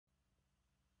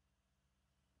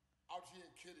Out here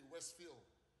in Katy, Westfield,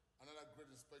 another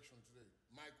great inspection today.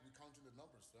 Mike, we're counting the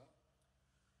numbers, huh?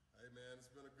 Hey man,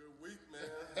 it's been a good week, man.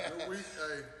 Good week.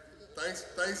 Hey,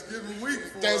 Thanksgiving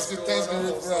week for Thanksgiving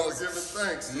us. for us. Giving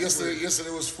thanks.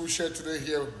 Yesterday was full shed. Today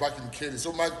here back in Katy.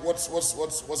 So Mike, what's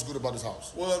good about this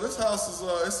house? Well, this house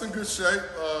is it's in good shape.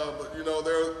 But you know,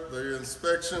 the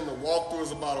inspection, the walkthrough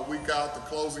is about a week out. The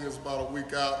closing is about a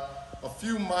week out. A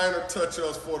few minor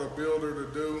touch-ups for the builder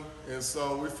to do, and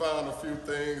so we found a few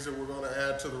things that we're going to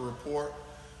add to the report.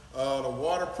 The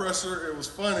water pressure, it was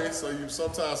funny, so you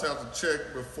sometimes have to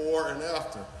check before and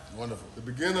after. Wonderful. The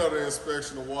beginning of the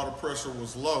inspection, the water pressure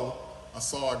was low. I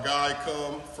saw a guy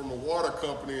come from a water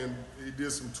company and he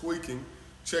did some tweaking.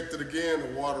 Checked it again,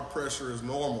 the water pressure is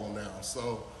normal now.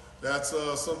 So that's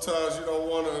sometimes you don't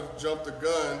want to jump the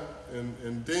gun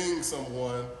and ding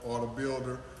someone or the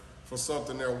builder for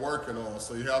something they're working on.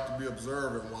 So you have to be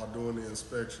observant while doing the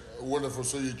inspection. Wonderful.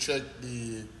 So you check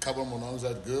the carbon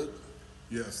monoxide good?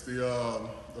 Yes,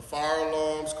 the fire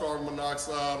alarms, carbon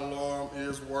monoxide alarm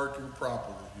is working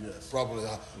properly, yes. Properly.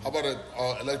 How about the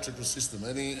electrical system?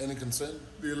 Any concern?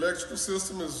 The electrical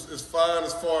system is fine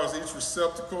as far as each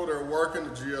receptacle. They're working. The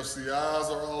GFCIs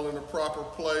are all in the proper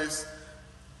place.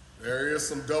 There is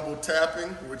some double tapping,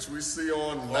 which we see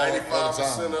on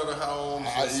 95% of the homes.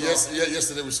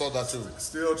 Yesterday we saw that too.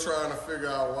 Still trying to figure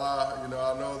out why. You know,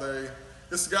 I know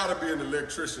it's got to be an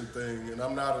electrician thing, and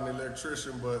I'm not an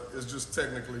electrician, but it's just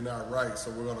technically not right, so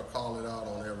we're going to call it out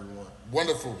on everyone.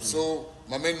 Wonderful. So,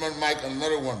 my main man, Mike,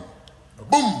 another one.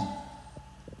 Boom!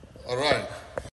 All right.